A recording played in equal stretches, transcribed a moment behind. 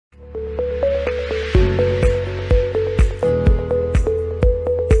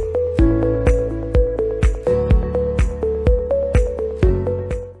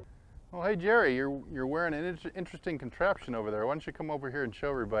wearing an interesting contraption over there. Why don't you come over here and show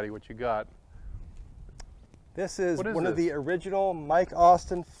everybody what you got? This is one of the original Mike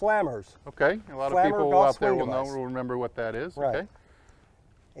Austin Flammers. Okay, a lot of people out there will remember what that is. Right. Okay.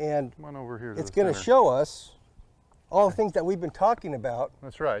 And come on over here. It's going to show us all the things that we've been talking about.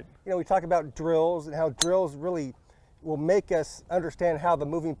 That's right. You know, we talk about drills and how drills really will make us understand how the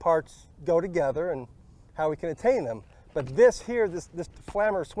moving parts go together and how we can attain them. But this here, this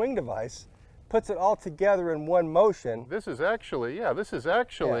Flammer swing device, puts it all together in one motion. This is actually,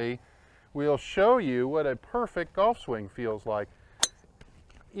 we'll show you what a perfect golf swing feels like.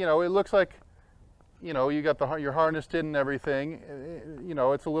 You know, it looks like, you know, you got your harnessed in and everything. You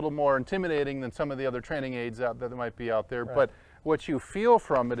know, it's a little more intimidating than some of the other training aids that might be out there. Right. But what you feel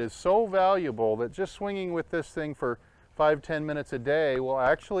from it is so valuable that just swinging with this thing for 5–10 minutes a day will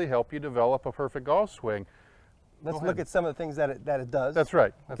actually help you develop a perfect golf swing. Let's look at some of the things that it does. That's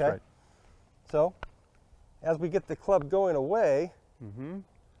right. That's right. So, as we get the club going away,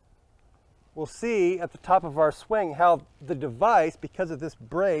 we'll see at the top of our swing how the device, because of this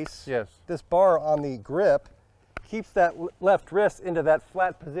brace, this bar on the grip, keeps that left wrist into that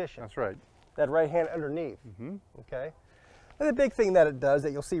flat position. That's right. That right hand underneath. Okay. And the big thing that it does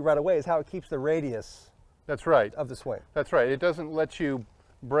that you'll see right away is how it keeps the radius. That's right. Of the swing. That's right. It doesn't let you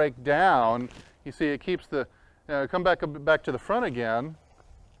break down. You see, it keeps the. Come back to the front again.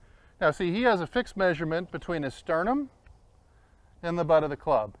 Now, see, he has a fixed measurement between his sternum and the butt of the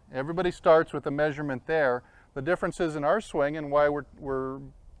club. Everybody starts with a measurement there. The differences in our swing and why we're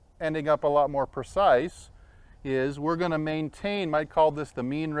ending up a lot more precise is we're going to maintain, might call this the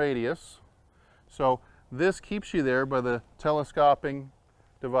mean radius. So this keeps you there by the telescoping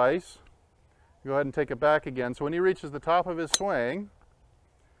device. Go ahead and take it back again. So when he reaches the top of his swing,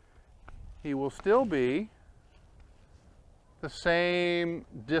 he will still be the same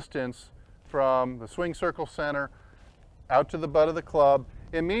distance from the swing circle center out to the butt of the club.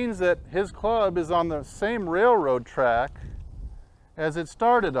 It means that his club is on the same railroad track as it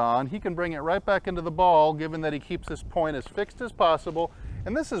started on. He can bring it right back into the ball, given that he keeps this point as fixed as possible.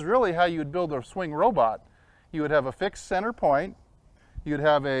 And this is really how you would build a swing robot. You would have a fixed center point, you'd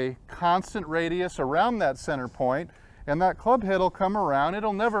have a constant radius around that center point, and that club head will come around.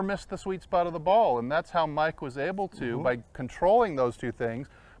 It'll never miss the sweet spot of the ball. And that's how Mike was able to, by controlling those two things,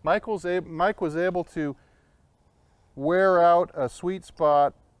 Mike was able to wear out a sweet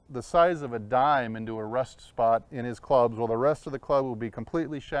spot the size of a dime into a rust spot in his clubs, while the rest of the club will be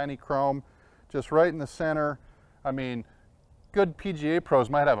completely shiny chrome, just right in the center. I mean, good PGA pros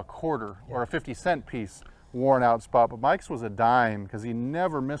might have a quarter or a 50-cent piece worn out spot, but Mike's was a dime because he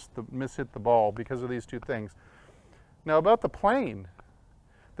never mishit the ball because of these two things. Now about the plane,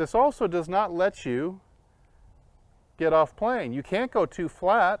 this also does not let you get off plane. You can't go too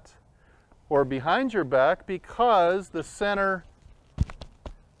flat or behind your back because the center,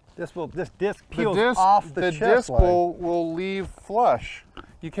 this disc peels off the chest line. will leave flush.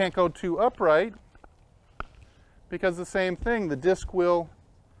 You can't go too upright because the same thing, the disc will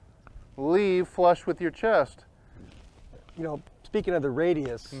leave flush with your chest. You know, speaking of the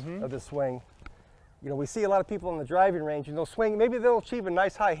radius of the swing, you know, we see a lot of people on the driving range and they'll swing, maybe they'll achieve a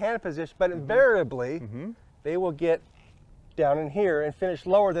nice high hand position, but invariably they will get down in here and finish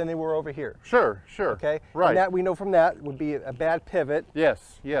lower than they were over here. Sure, sure. Okay, right. And that we know from that would be a bad pivot.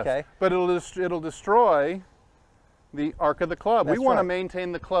 Yes, yes. Okay, but it'll destroy the arc of the club. We want to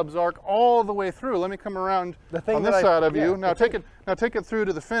maintain the club's arc all the way through. Let me come around on this side of you. Now take it through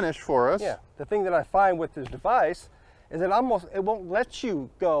to the finish for us. Yeah. The thing that I find with this device is that it won't let you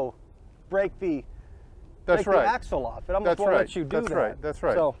go break the axle off. It almost won't let you do that. That's right. That's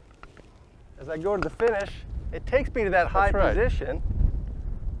right. So as I go to the finish, it takes me to that high position.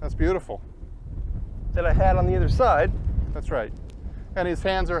 That's beautiful. That I had on the other side. That's right. And his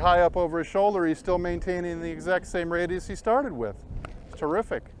hands are high up over his shoulder. He's still maintaining the exact same radius he started with. It's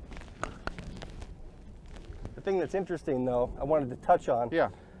terrific. The thing that's interesting, though, I wanted to touch on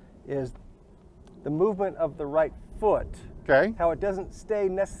is the movement of the right foot. Okay. How it doesn't stay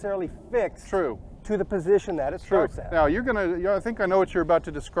necessarily fixed. True. To the position that it starts at. Now I think I know what you're about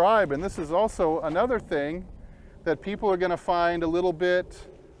to describe, and this is also another thing that people are going to find a little bit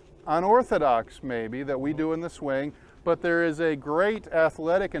unorthodox, maybe, that we do in the swing, but there is a great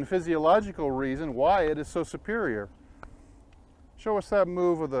athletic and physiological reason why it is so superior. Show us that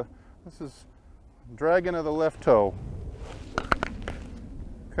move of this is dragging of the left toe.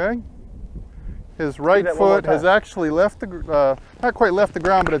 Okay? His right foot has actually left the, not quite left the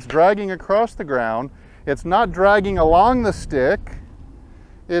ground, but it's dragging across the ground. It's not dragging along the stick.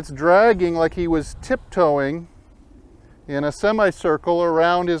 It's dragging like he was tiptoeing in a semicircle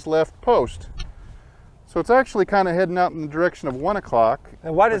around his left post. So it's actually kind of heading out in the direction of 1 o'clock.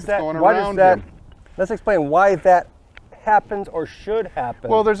 And why does that, let's explain why that happens or should happen.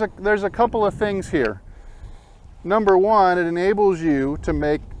 Well, there's a couple of things here. Number one, it enables you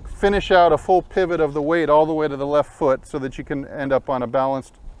to finish out a full pivot of the weight all the way to the left foot so that you can end up on a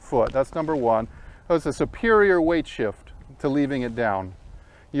balanced foot. That's number one. So it's a superior weight shift to leaving it down.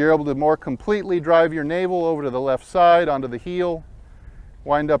 You're able to more completely drive your navel over to the left side onto the heel,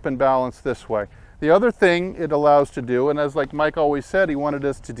 wind up in balance this way. The other thing it allows to do, and as like Mike always said, he wanted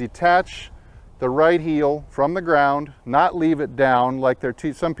us to detach the right heel from the ground, not leave it down like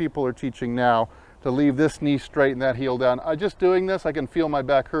some people are teaching now, to leave this knee straight and that heel down. Just doing this, I can feel my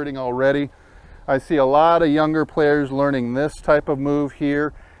back hurting already. I see a lot of younger players learning this type of move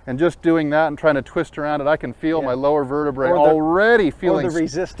here, and just doing that and trying to twist around it, I can feel my lower vertebrae already feeling. Or the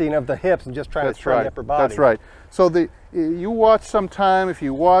resisting of the hips and just trying to turn the upper body. That's right. So you watch sometime, if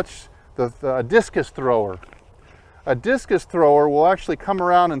you watch a discus thrower. A discus thrower will actually come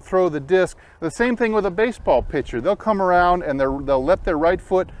around and throw the disc. The same thing with a baseball pitcher. They'll come around and they'll let their right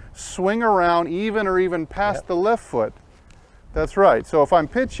foot swing around even past the left foot. That's right. So if I'm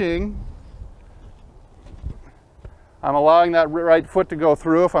pitching, I'm allowing that right foot to go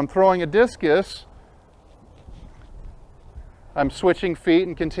through. If I'm throwing a discus, I'm switching feet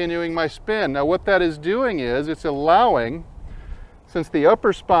and continuing my spin. Now what that is doing is it's allowing, since the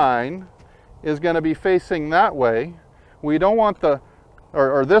upper spine is going to be facing that way, we don't want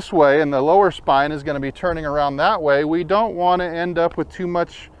or this way, and the lower spine is going to be turning around that way. We don't want to end up with too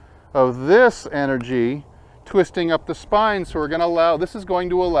much of this energy twisting up the spine. So we're going to allow, this is going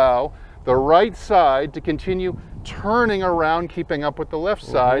to allow the right side to continue turning around, keeping up with the left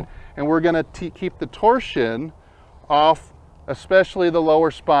side, and we're going to keep the torsion off, especially the lower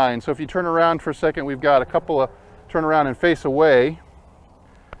spine. So if you turn around for a second, we've got a couple of turn around and face away.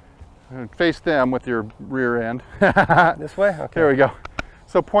 And face them with your rear end. This way? Okay. There we go.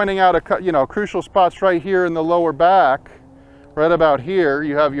 So pointing out crucial spots right here in the lower back, right about here,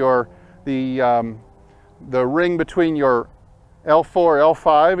 you have the ring between your L4,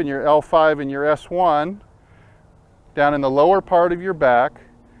 L5 and your L5 and your S1 down in the lower part of your back,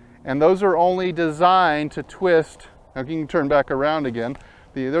 and those are only designed to twist. Now you can turn back around again.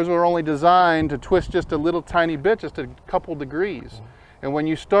 Those are only designed to twist just a little tiny bit, just a couple degrees. And when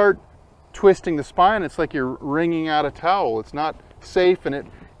you start twisting the spine, it's like you're wringing out a towel. It's not safe,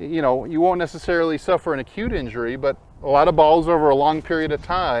 and you won't necessarily suffer an acute injury, but a lot of balls over a long period of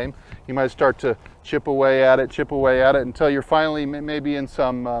time, you might start to chip away at it until you're finally maybe in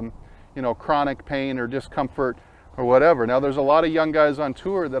some chronic pain or discomfort or whatever. Now there's a lot of young guys on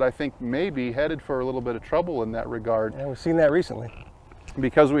tour that I think may be headed for a little bit of trouble in that regard. Yeah, we've seen that recently.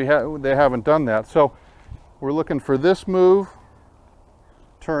 Because they haven't done that. So we're looking for this move,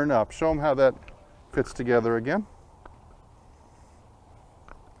 turn up. Show them how that fits together again.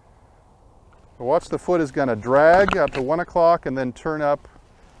 So watch, the foot is going to drag out to 1 o'clock and then turn up.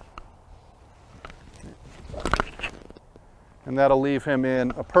 And that'll leave him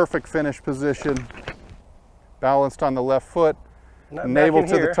in a perfect finish position, balanced on the left foot, navel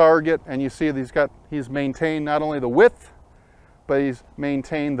to the target, and you see he's maintained not only the width, but he's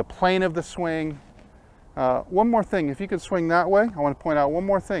maintained the plane of the swing. One more thing, if you could swing that way, I want to point out one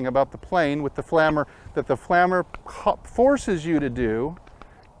more thing about the plane with the flammer, that the flammer forces you to do.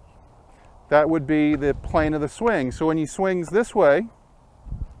 That would be the plane of the swing. So when he swings this way,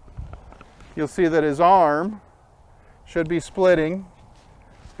 you'll see that his arm should be splitting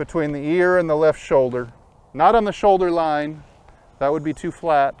between the ear and the left shoulder. Not on the shoulder line, that would be too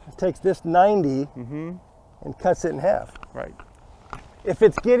flat. It takes this 90 and cuts it in half. Right. If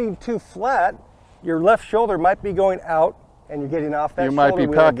it's getting too flat, your left shoulder might be going out and you're getting off that shoulder. You might be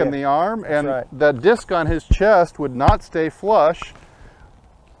packing the arm, and that disc on his chest would not stay flush.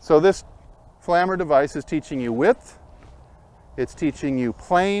 So this flammer device is teaching you width, it's teaching you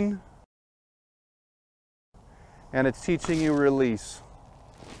plane, and it's teaching you release.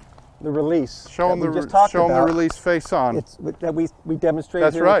 The release. Show them the release face on. It's that we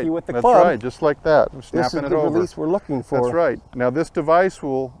demonstrated here with you with the club. That's right, just like that. We're snapping it over. This is the release we're looking for. That's right. Now this device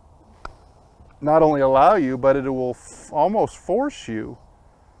will not only allow you, but it will almost force you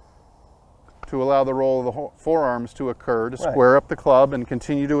to allow the roll of the forearms to occur, to square up the club and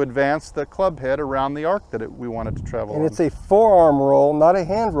continue to advance the club head around the arc that we want it to travel on. And it's a forearm roll, not a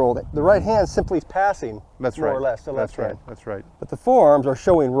hand roll. The right hand simply is passing, more or less, the left hand. That's right. But the forearms are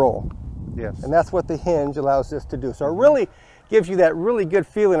showing roll. Yes. And that's what the hinge allows this to do. So it really gives you that really good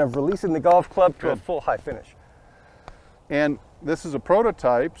feeling of releasing the golf club to a full high finish. And this is a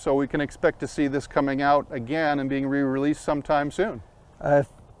prototype, so we can expect to see this coming out again and being re-released sometime soon.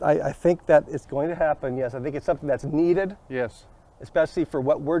 I think that it's going to happen, yes. I think it's something that's needed. Yes. Especially for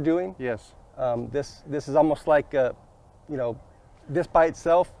what we're doing. Yes. This is almost like, you know, this by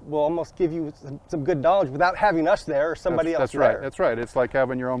itself will almost give you some good knowledge without having us there or somebody else there. That's right. That's right. It's like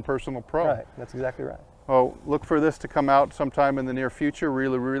having your own personal pro. Right. That's exactly right. Oh, look for this to come out sometime in the near future,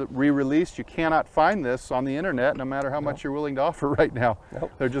 re-released. You cannot find this on the internet, no matter how much you're willing to offer right now.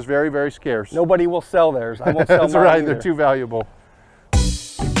 Nope. They're just very, very scarce. Nobody will sell theirs. I won't sell That's mine right. either. They're too valuable.